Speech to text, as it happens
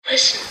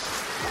Listen.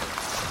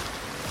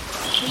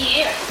 Can you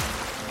hear it?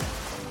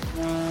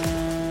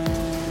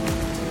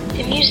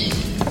 The music.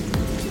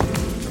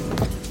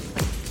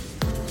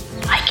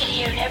 I can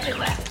hear it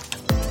everywhere.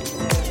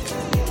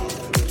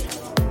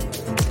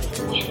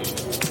 The wind.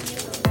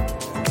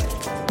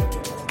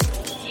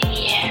 In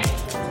the air.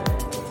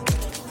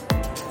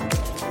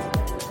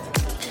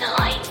 In the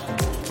light.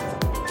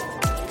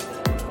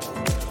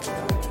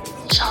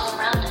 It's all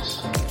around us.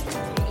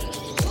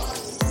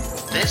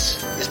 This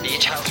is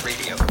Beach House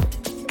Radio.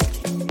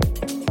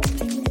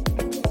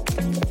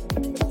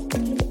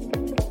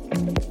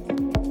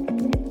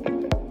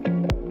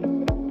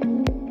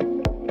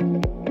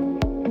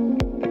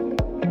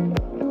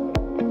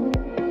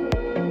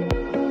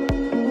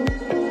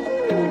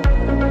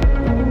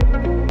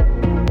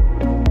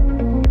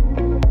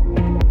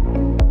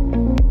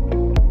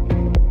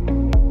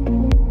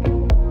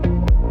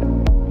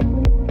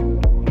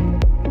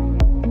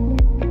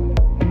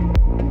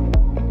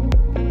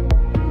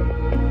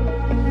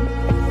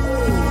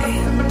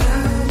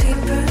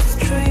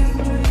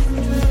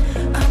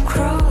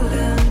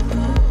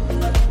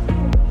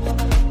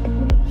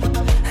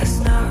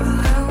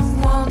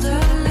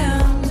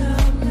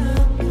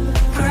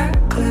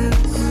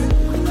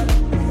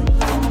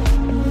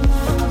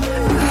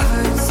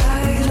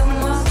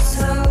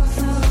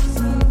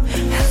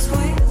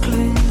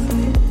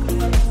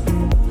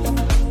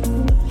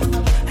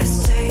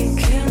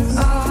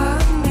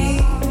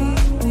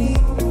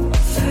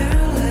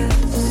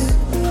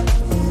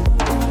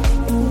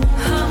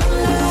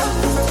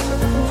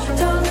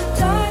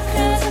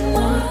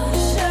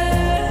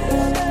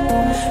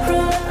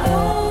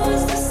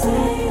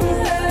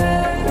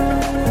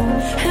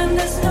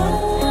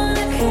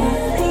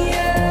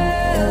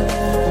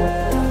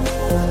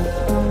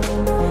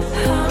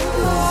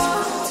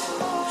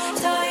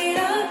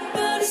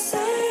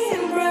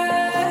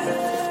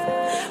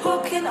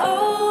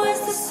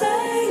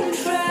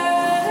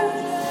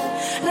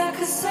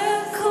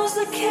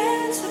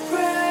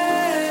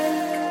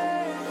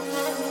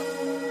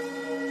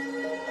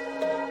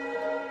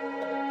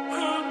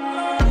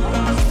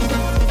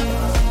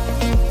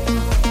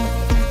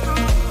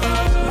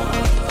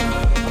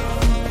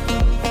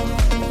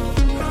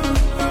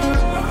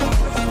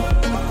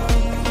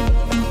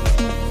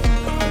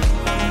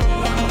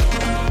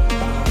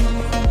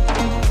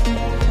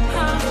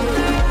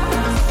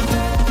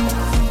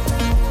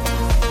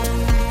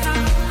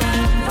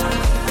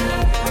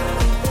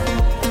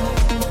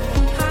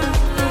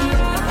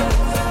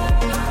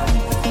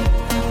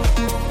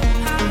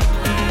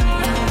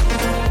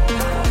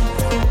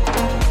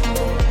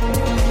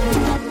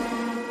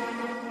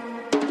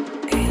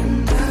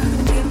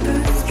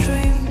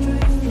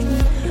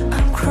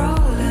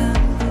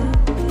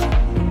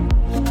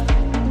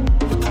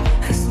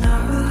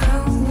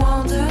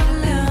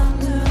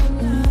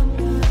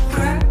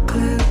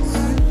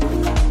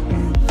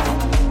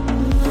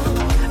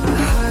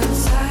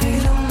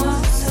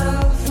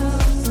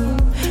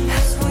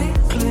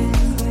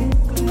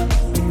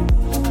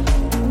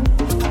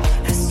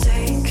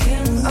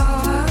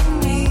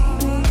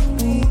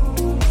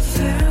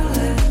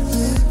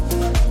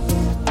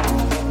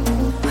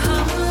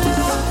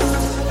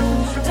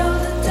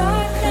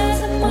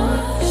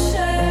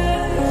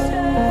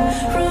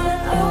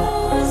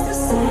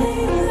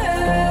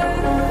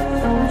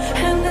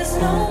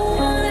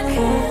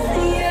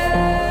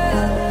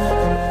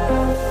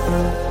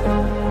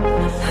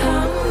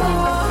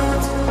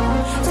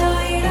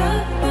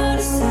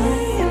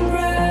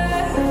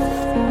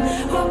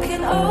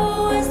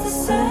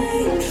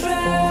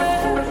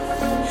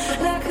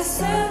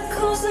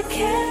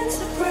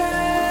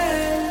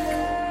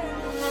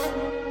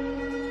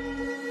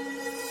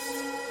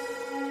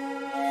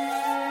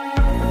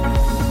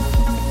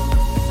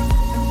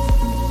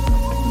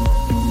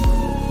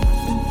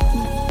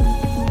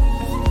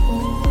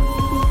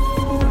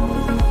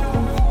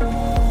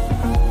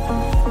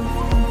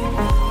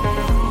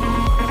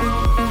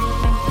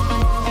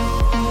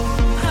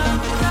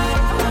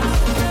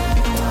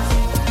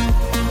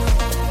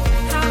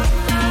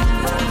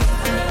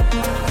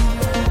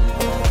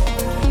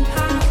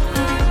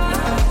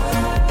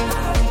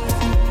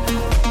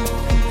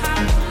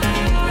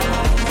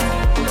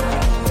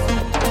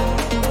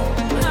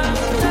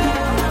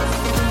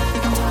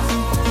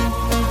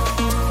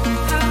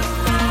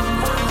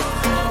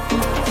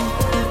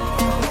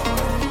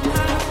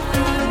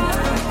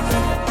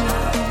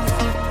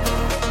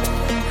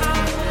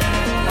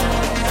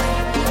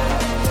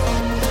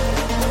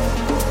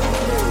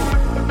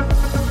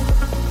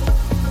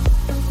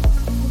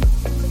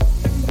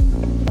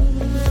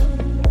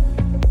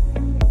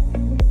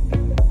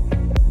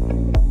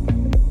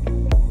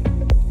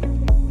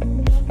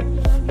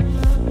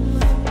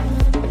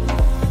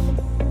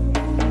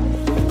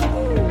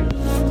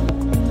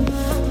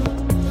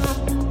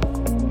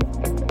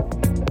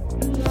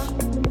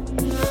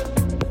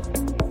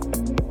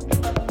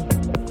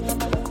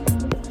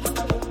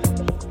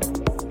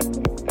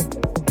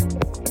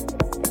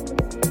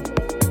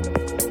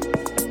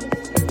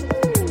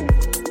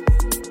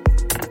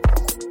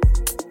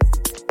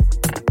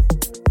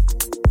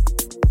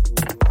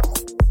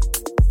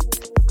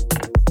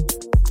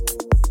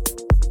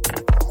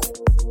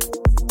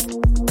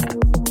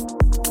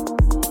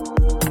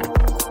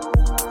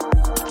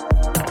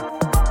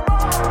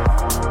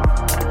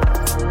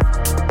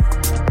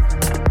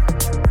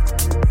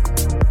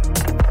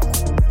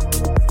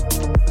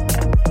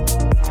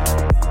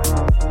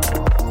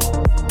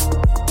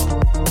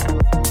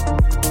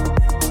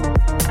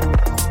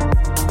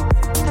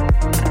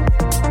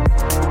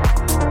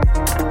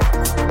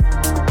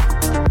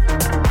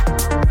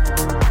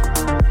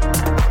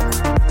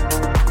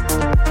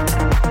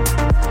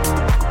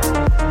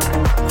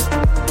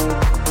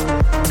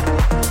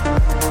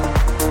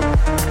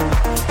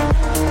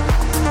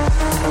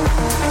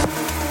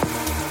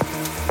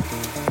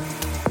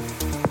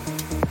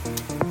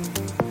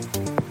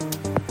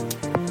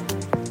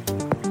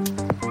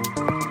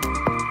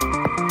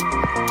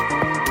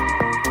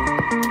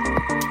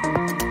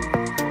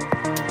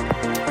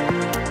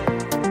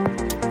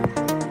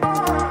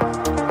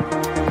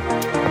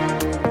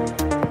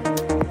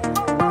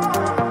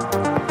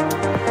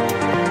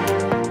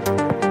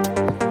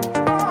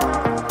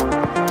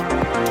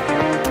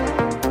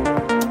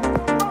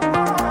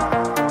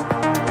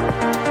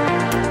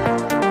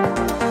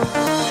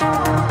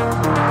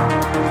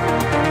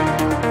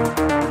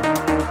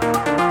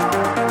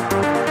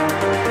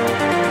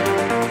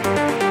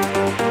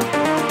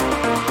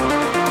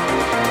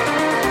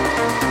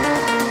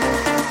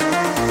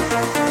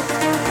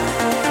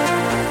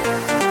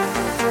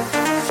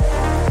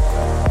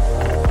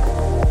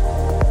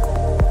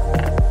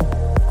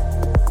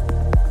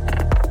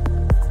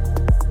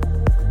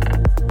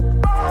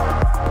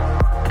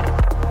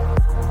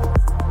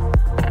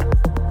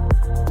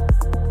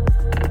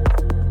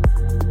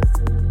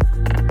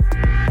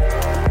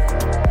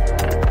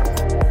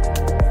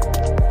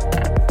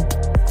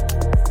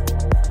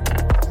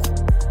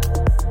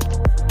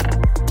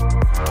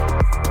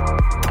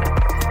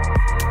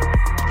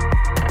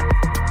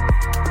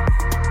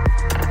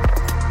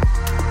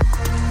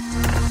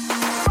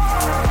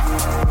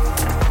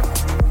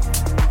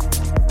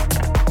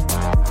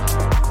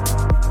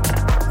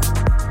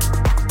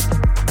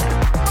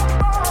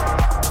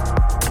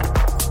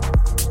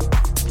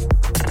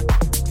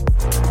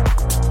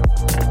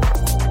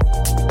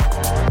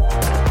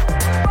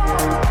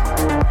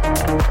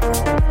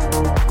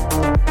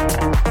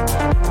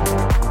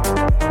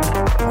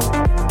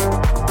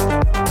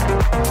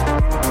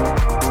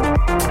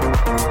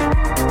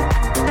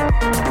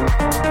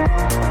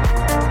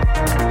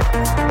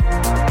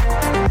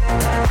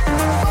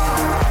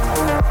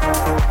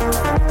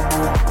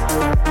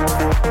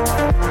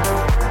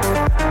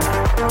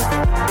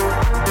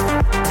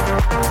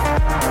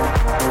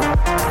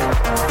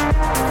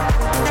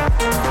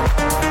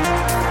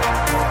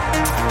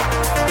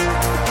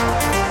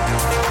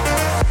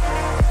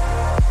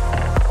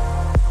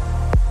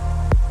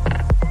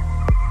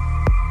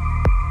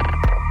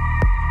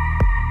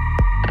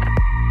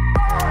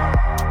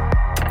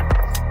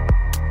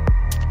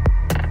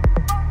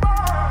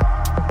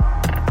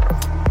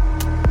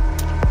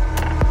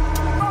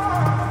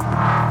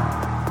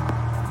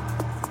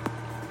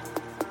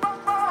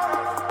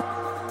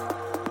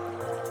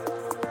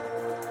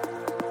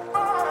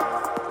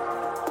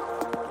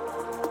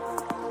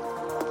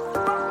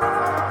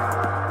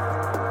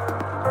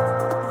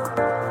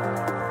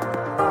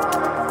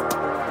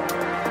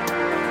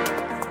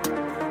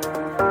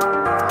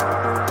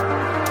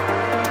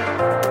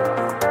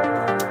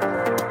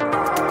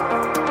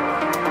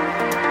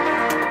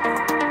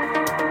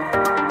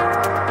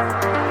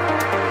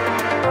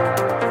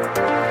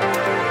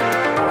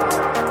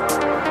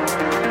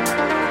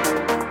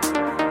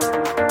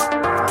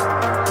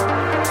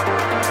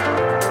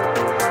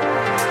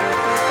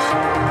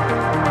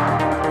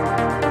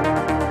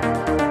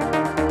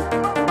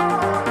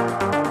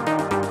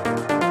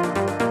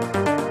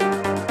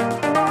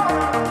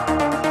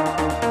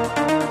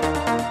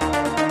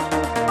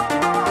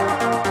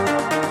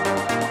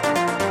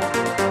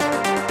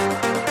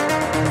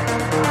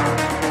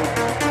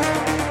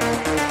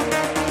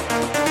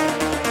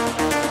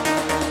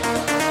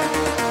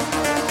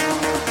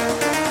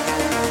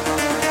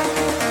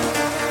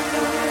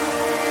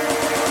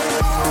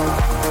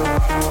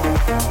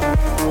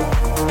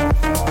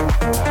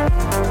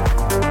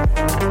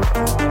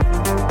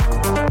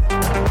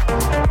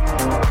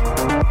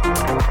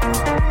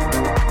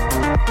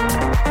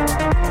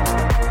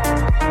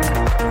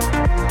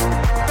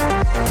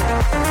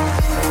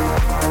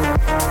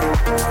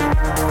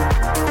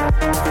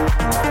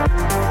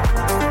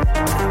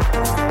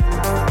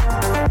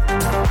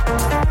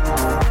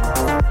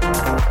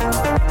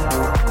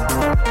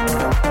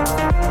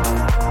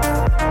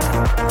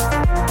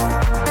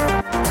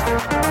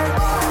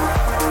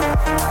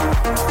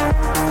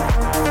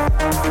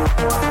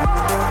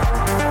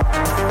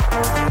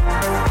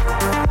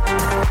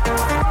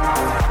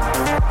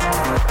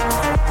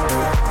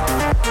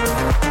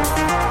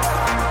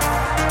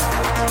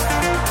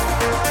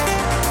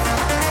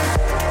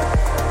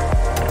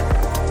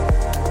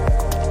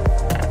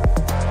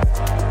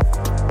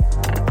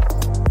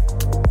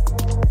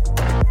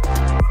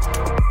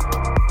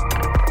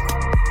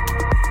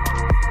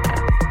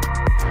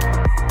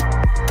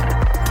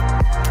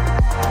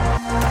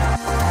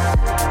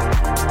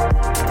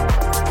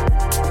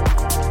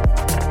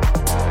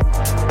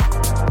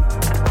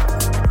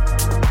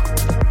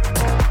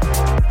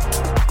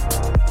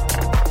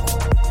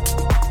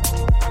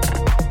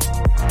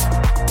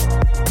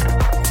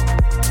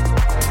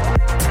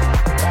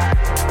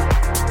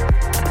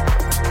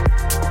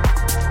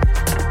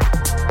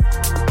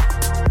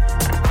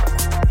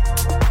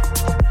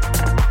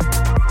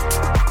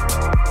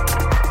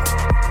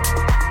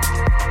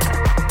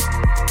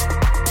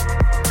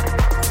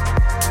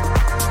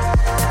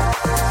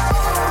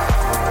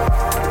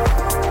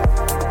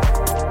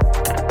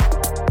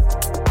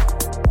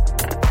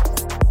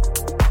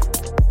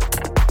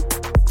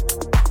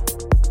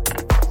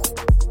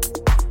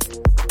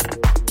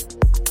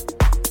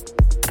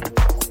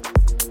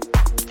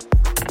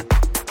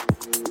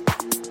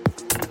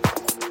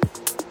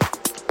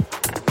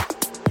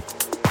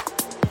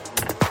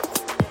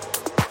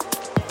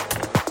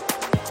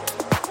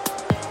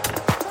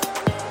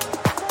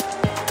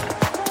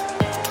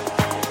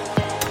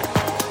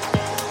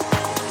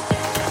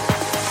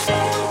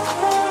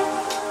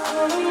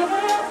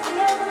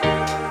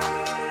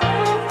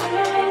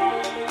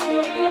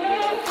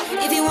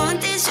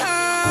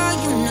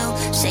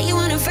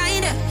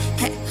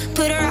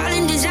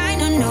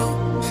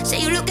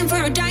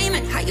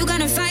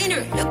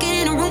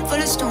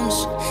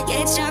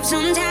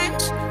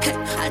 sometimes.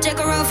 I'll take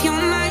her off your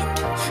mind.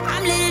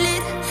 I'm little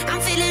it, I'm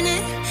feeling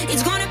it.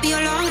 It's gonna be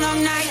a long,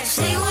 long night.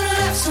 Say you wanna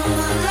love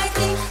someone like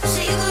me.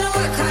 Say you're gonna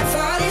work hard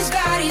for all this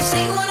body.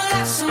 Say you wanna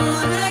love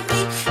someone like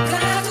me.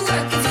 Gonna have to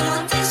work if you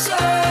want this,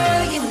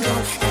 all you know.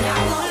 And I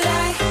won't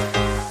lie.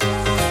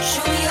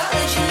 Show me all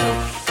that you know.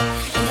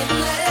 And dim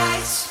the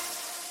lights.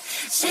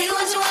 Say you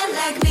want someone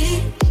like me.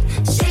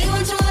 Say you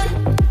want someone.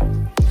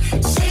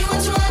 Say you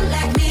want someone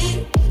like me.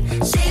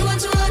 Say you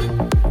want someone.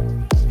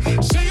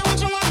 Say you want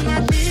someone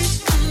like me.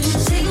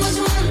 Say you want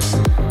someone.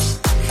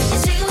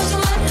 Say you want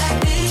someone like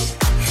me.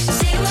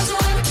 Say you want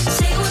someone.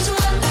 Say you want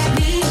someone like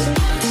me.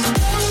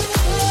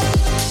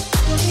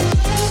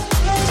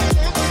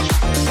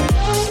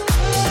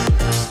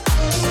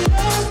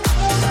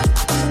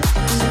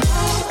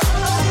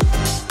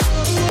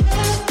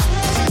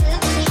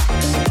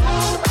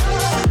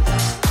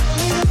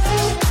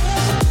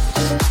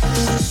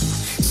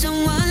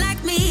 Someone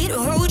like me to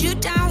hold you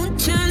down,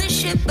 turn the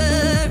ship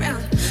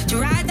around, to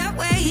ride that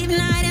wave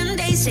night and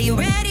day. Say you're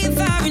ready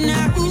for it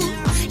now.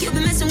 You've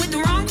been messing with the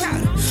wrong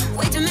crowd.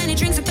 Way too many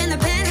drinks up in the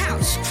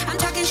penthouse. I'm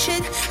talking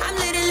shit, I'm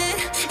little lit.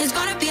 It's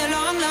gonna be a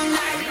long, long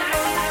night.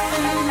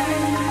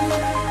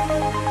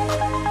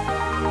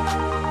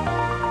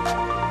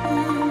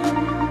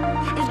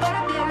 It's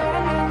gonna be a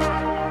long, long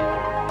night.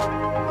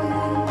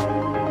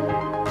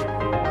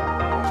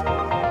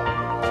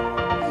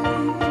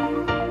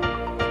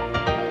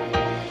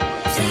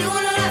 Say you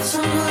wanna love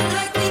someone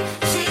like me.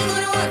 Say you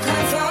wanna work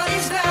hard for all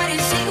this body.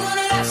 Say you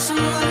wanna love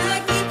someone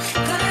like me.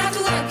 Gonna have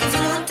to work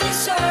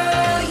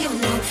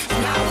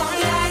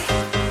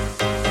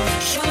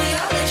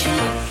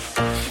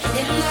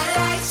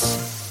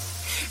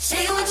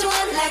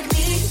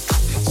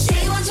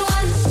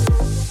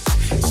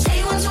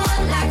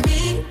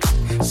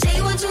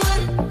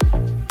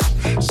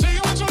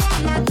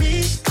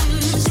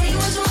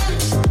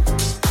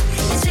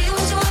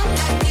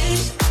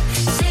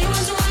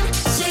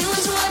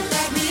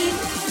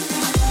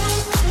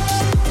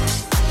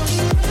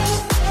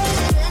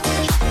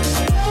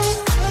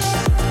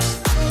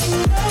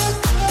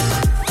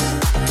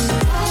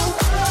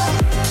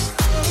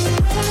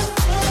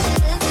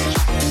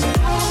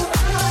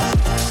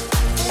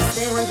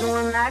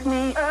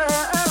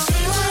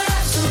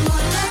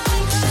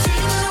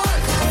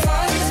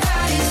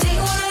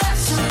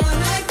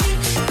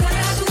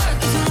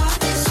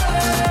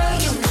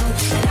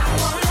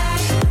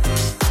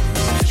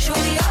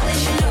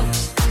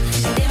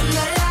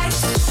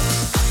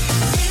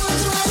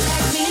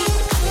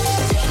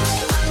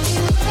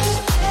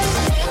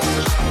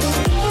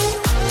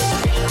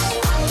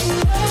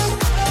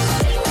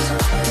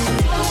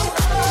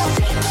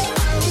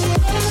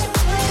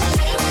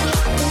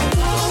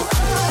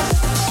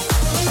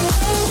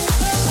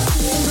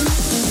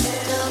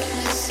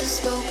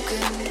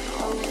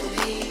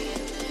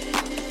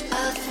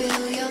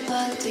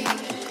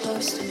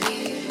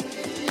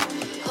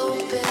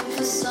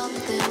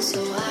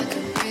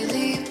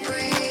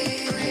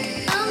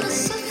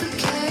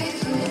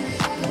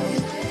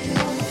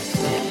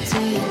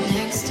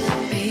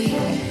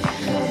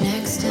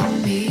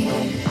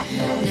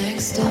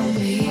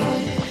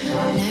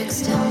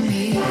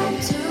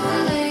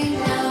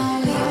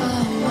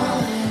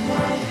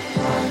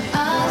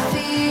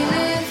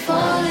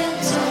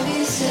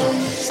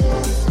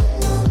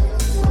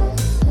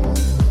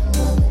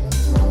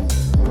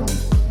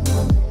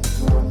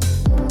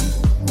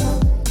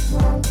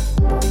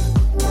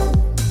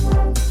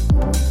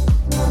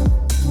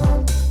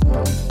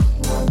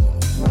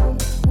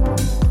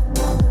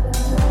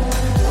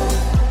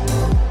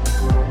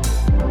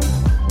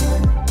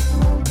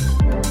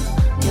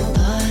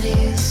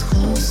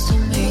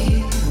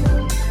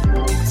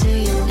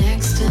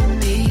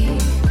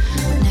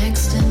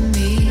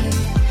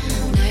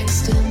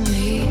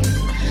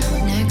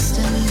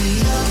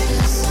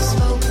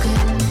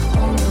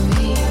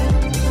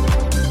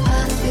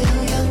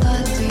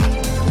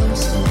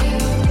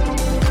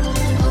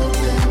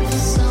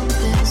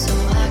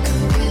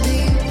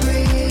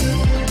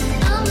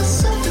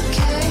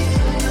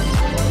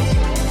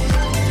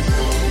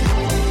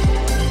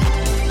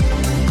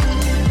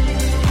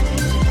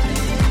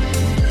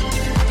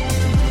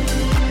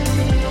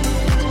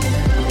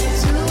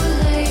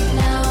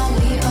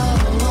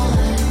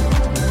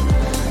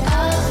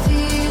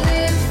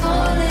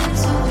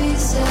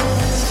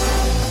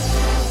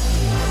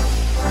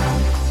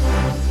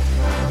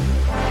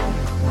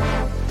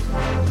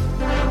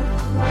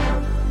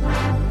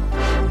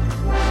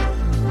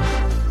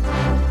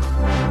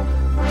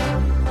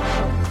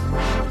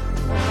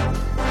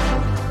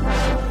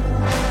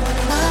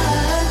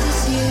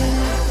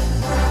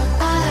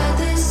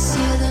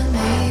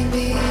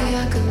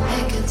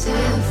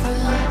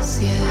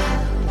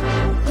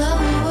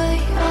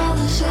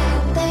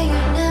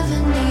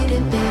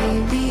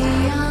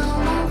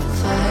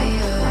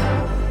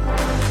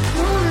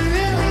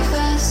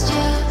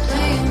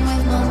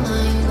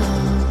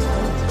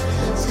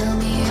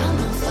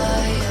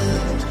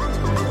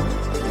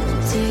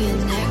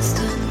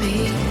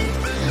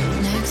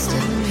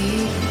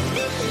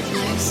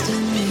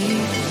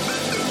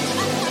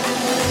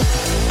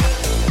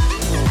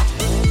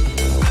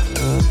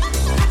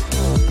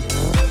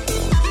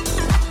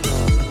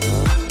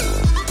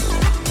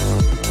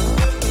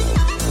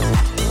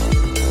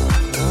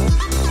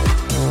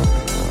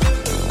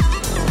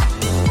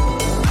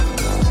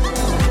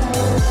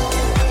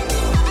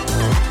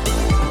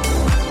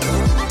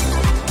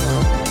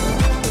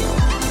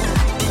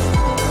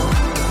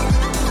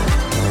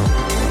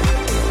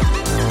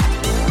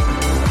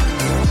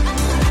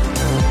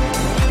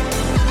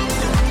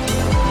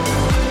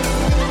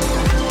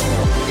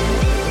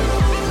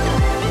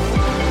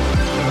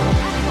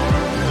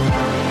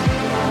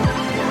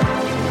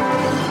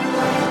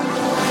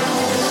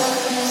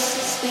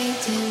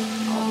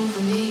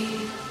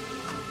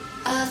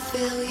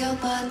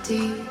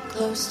body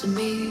close to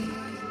me.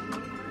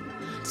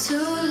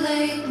 Too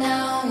late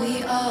now,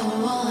 we are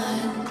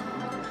one.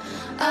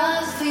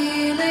 I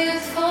feel it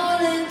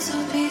falling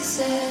to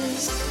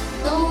pieces.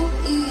 Don't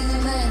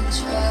even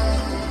try.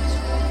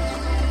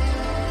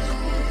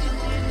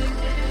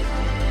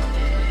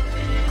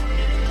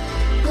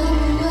 Go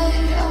away,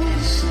 I'm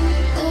the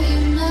shit that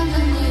you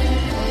never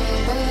needed,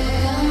 baby.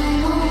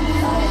 I'm on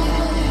fire.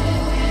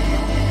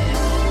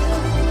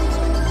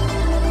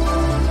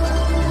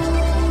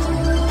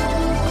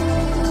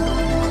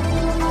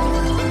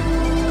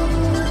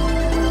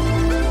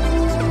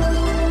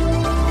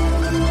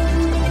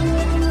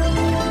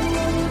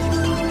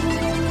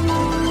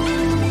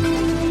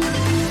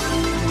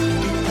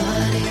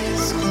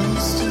 Bodies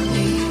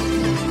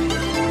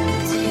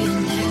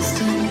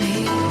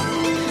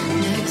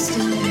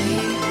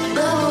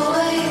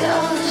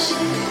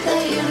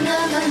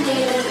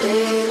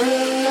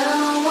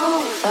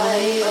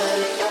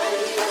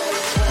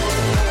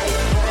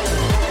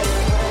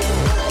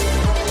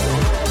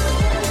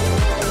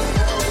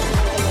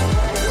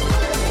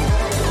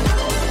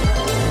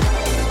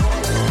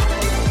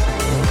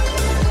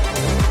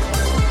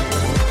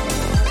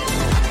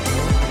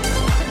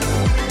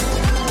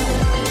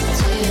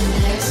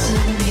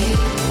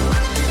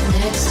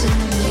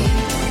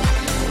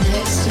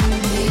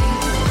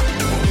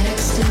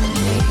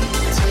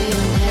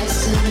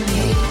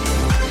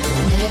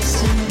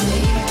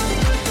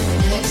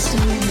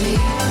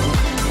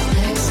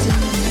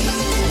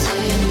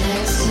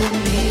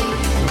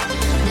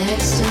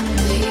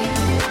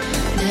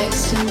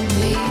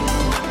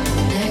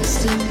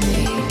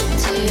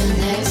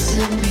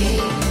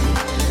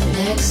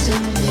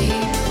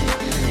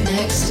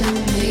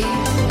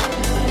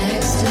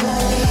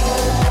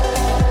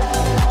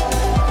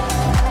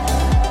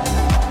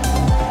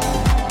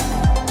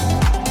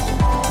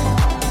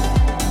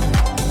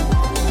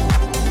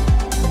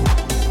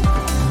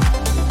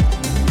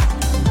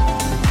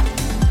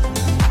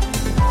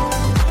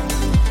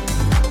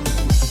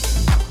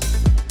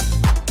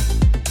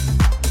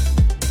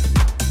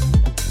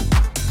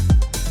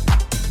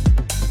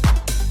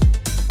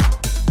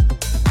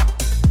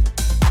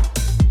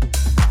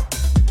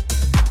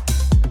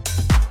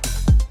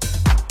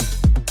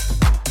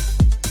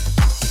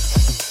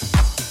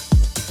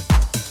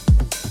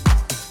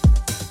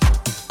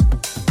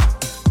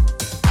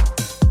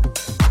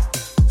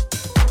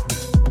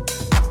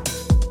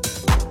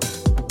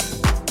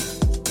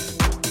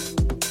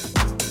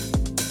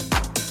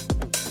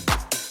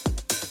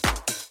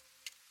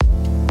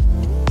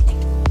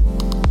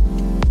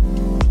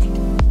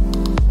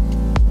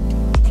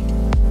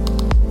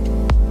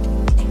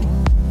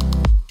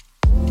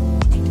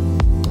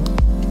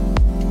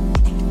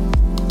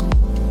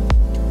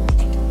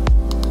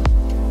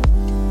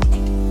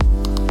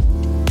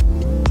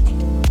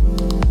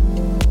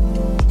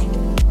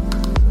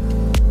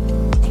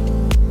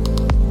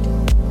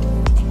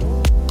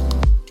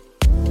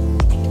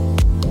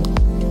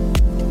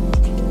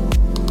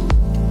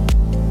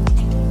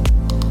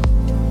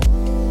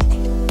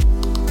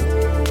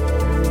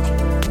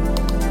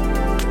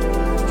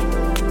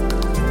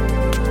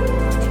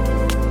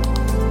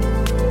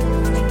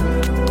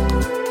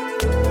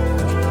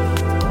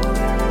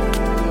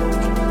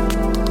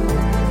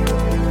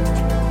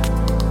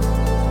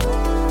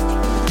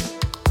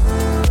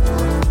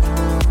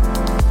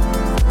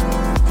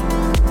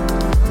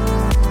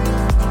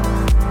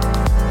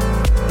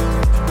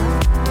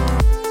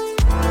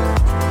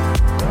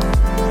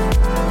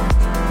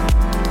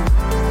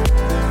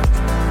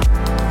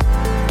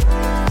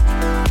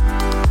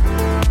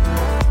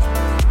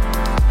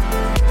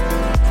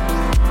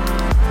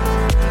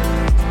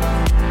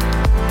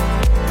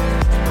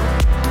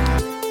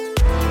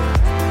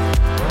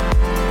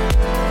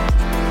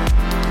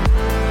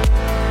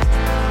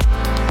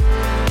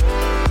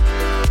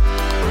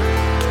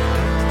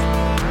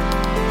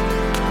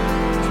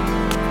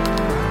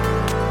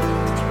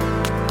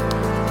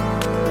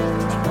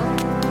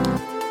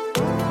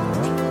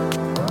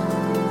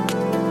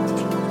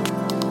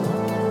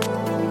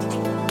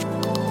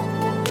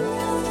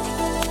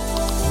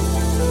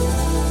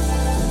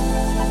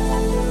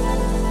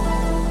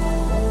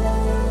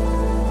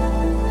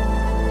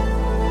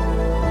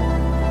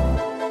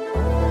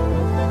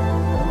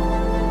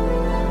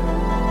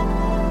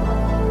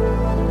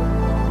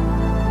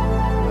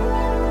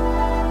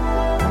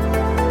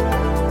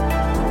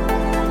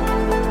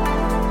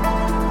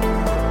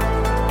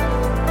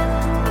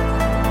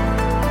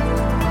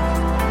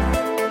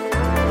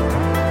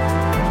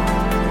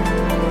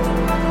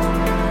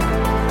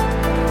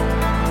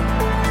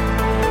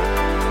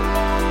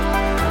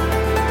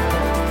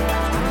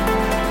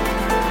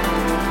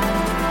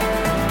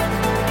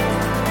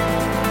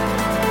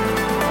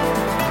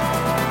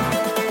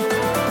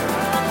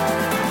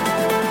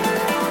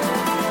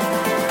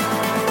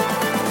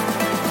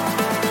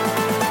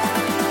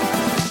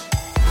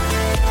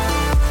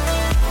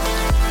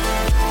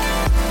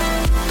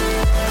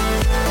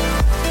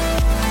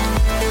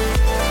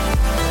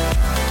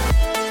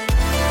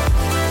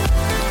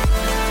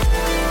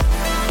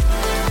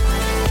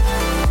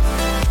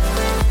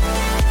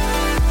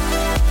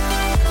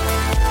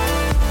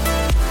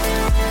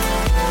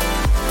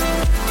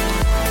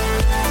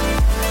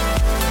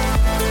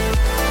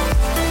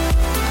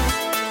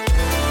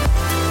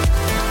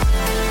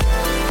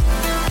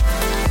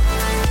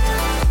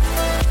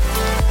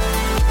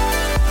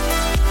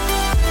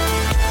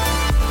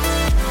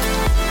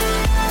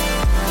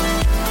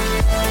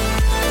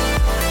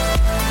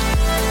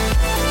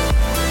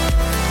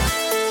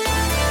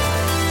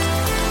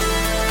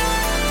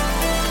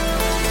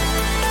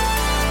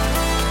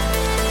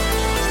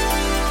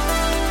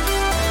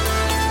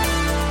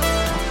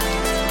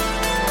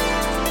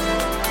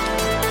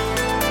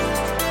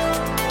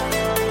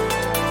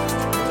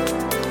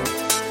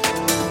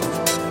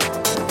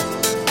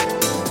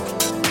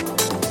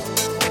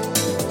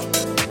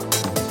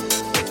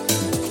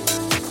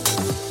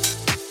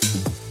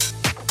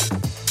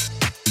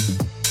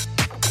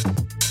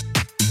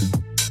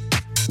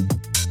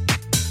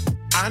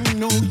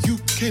know you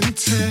can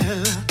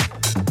tell.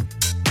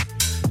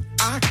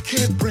 I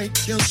can't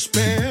break your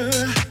spell.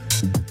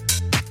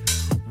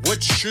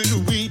 What should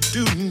we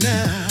do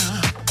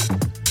now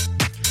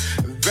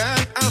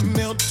that I'm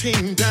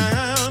melting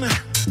down?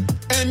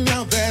 And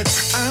now that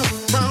I've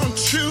found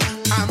you,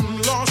 I'm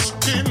lost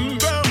in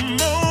the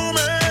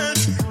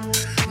moment.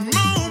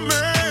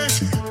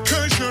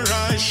 'Cause your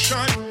eyes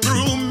shine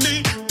through me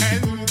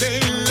and they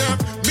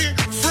left me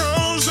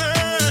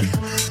frozen.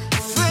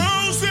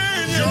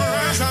 Your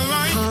eyes are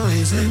like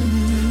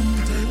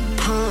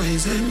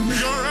poison.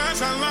 Your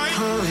eyes are like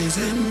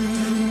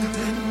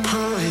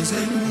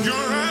poison.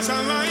 Your eyes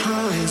are like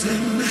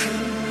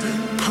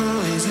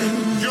poison.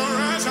 Your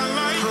eyes are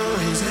like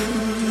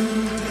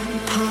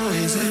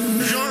poison.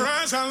 Your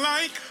eyes are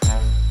like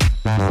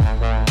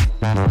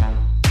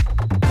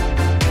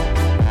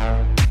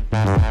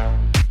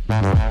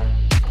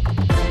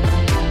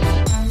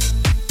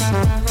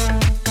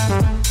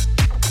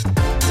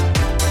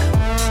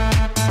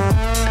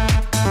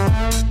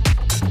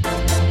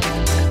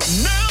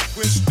now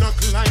we're stuck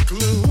like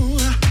glue.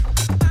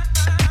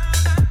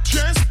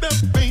 Just the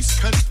bass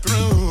cuts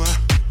through.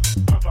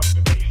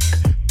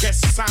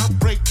 Guess I'll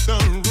break the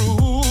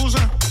rules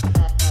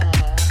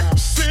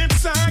since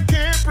I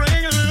can't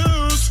break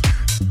loose.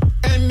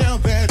 And now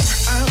that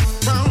I've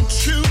found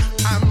you,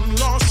 I'm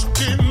lost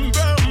in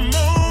the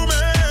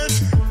moment.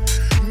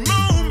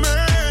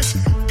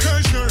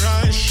 'Cause your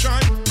eyes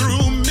shine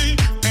through me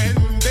and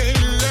they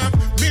left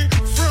me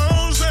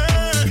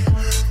frozen.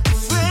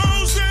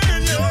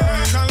 Your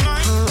eyes are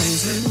like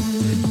poison.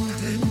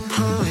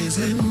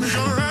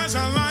 Your eyes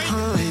are like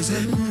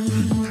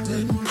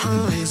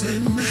poison.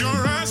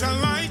 Your eyes are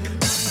like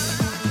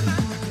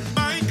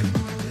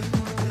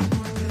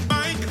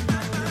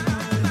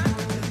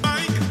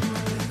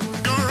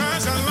your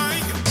eyes are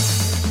like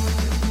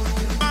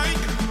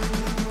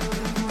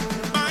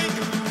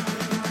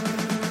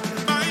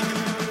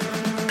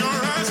your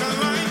eyes are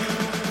like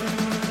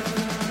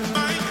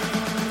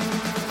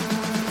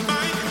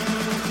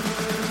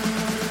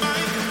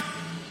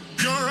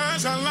your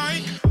eyes are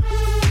like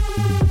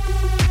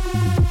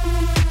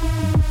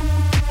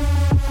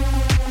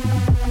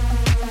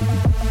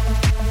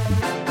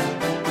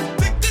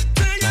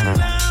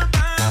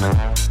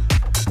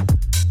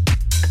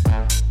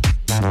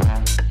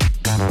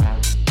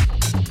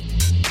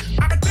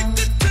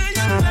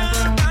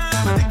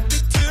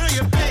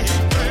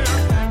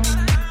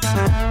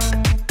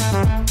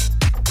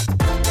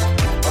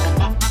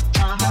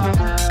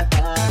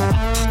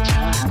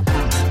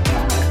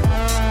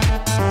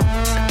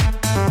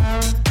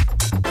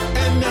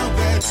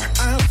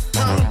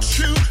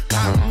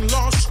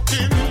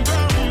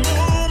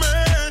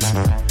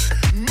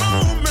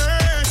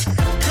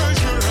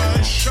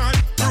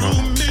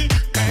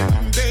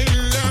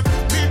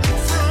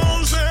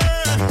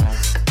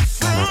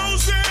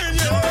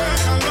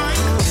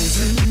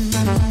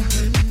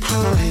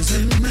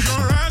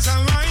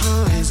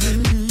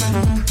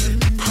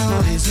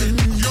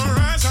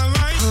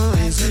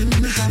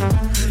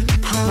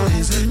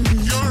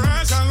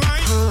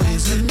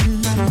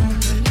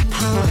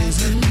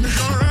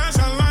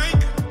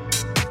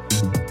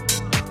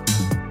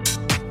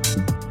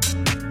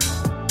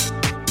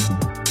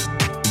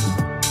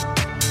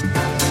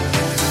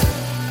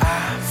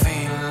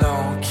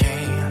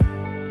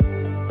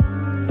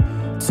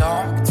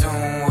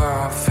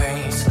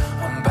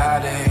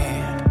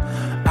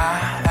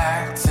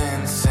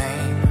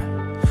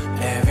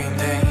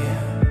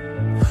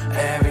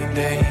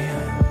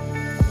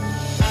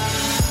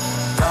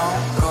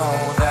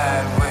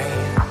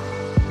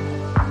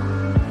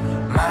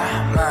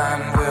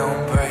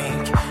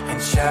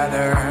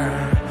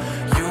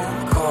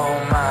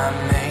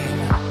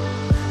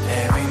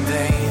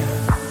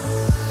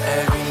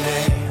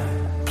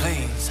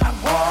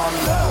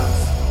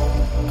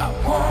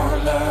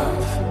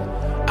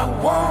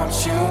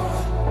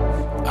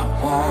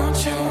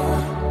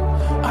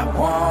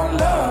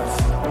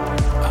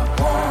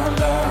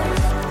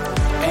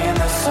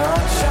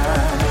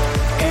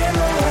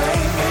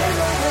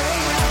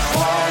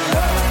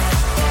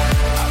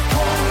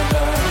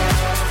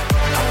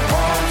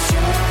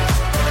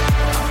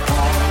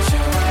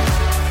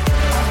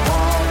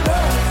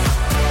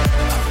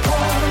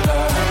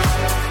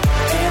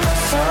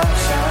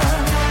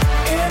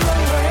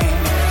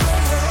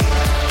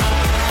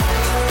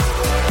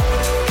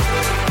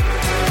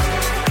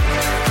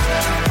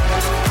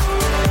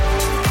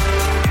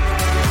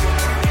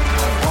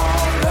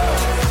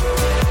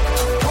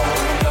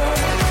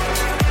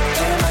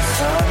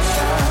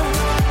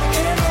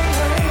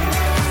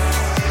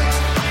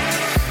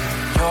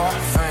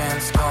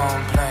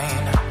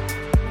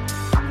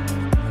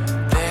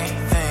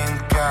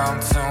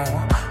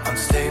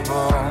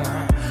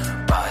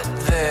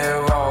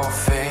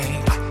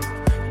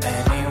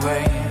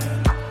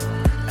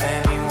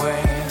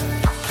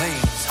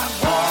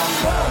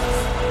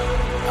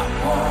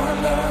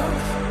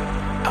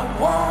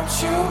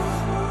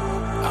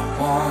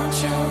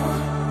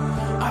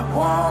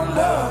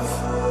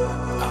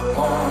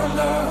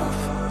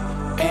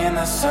in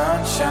the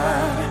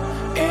sunshine,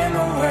 in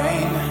the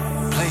rain.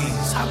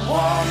 Please, I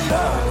want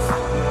love,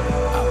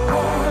 I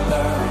want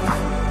love,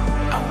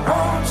 I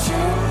want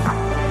you,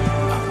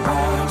 I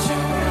want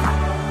you,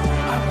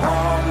 I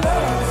want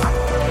love,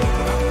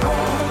 I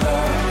want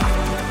love,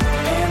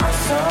 in the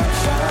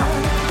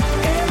sunshine,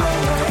 in the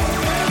rain.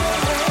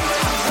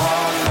 I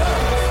want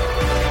love,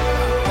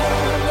 I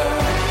want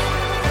love,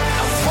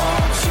 I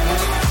want you,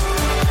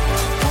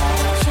 I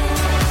want you,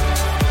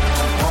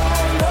 I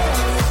want love,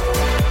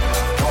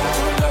 I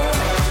want love,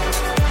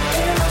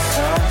 in the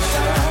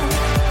sunshine,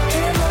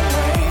 in the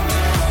rain.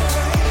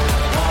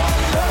 I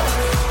want love,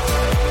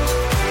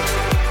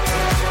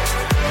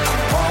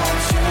 I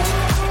want you,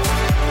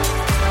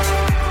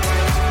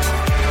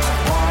 I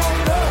want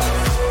love,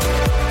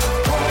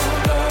 I want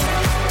love,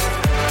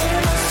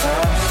 in the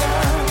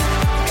sunshine,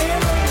 in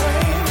the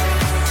rain.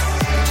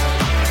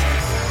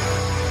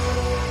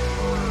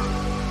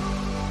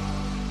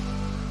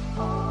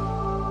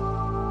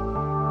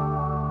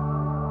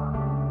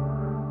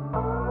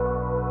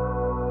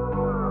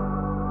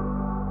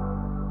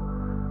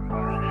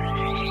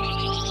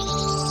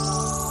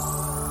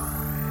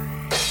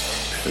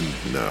 And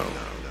now,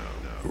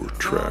 your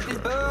track. It's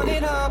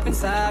burning up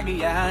inside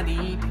me, I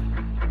need to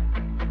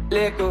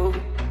let go.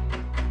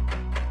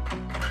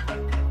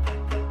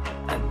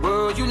 And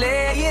were you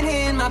laying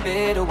in my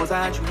bed or was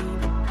I dreaming?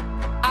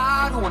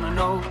 I don't wanna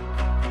know.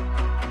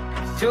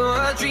 You're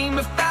a dream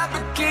of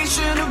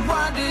fabrication of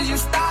wonders. Your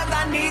stars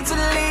I need to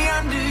lay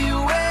under you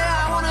where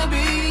I wanna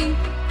be.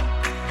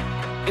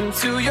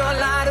 Into your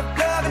light of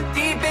love and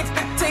deep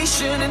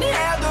expectation and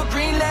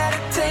evergreen, let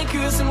it take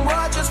us and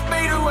watch us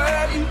fade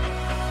away.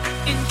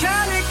 In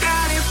Cali,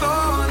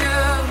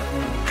 California,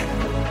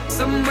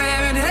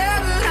 somewhere in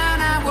heaven,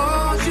 and I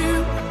want you.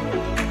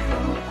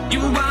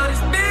 You want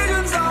his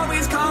visions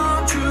always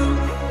come true,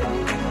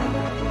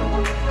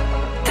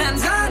 and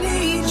I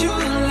need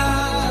your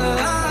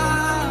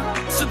love.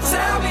 So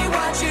tell me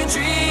what you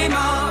dream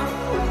of.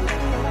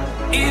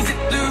 Is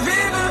it the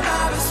river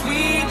of a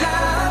sweet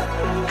love?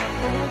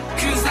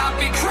 'Cause I'll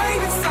be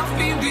craving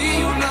something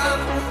real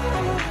love,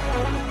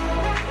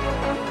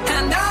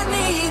 and I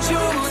need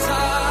your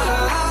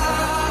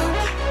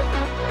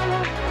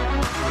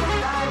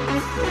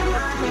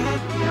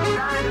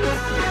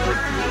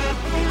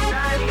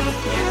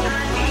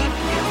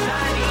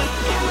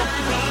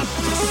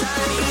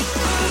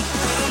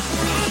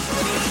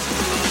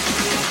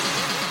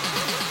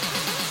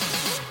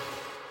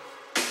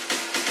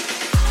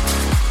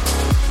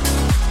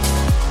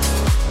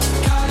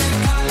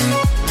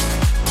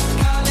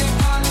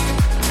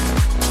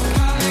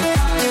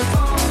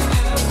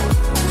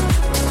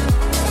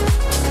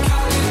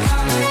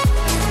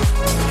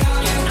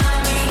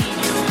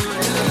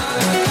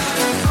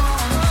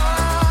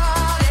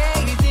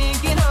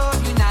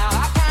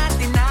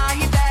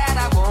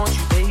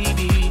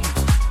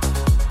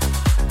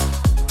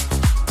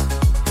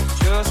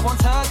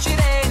touch.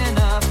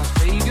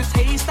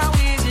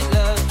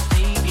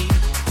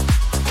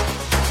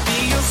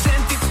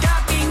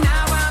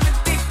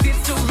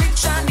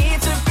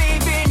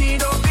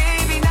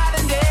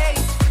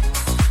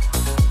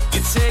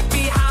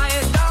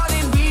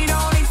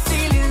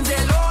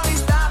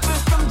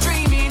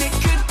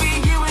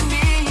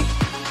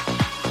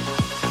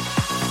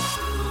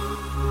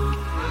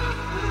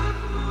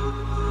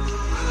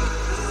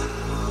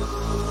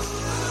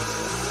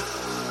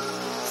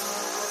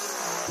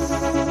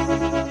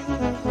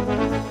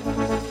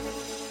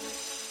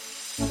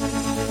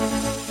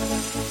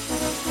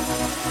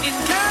 In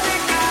Cali,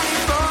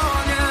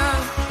 California,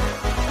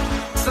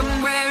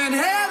 somewhere in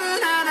heaven,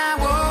 and I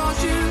want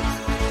you.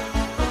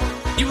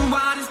 You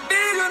want his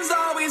visions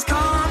always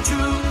come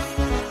true,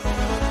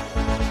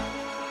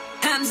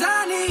 and I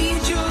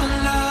need your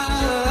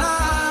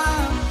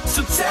love.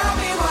 So tell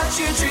me what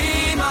you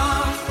dream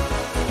of.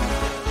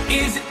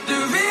 Is it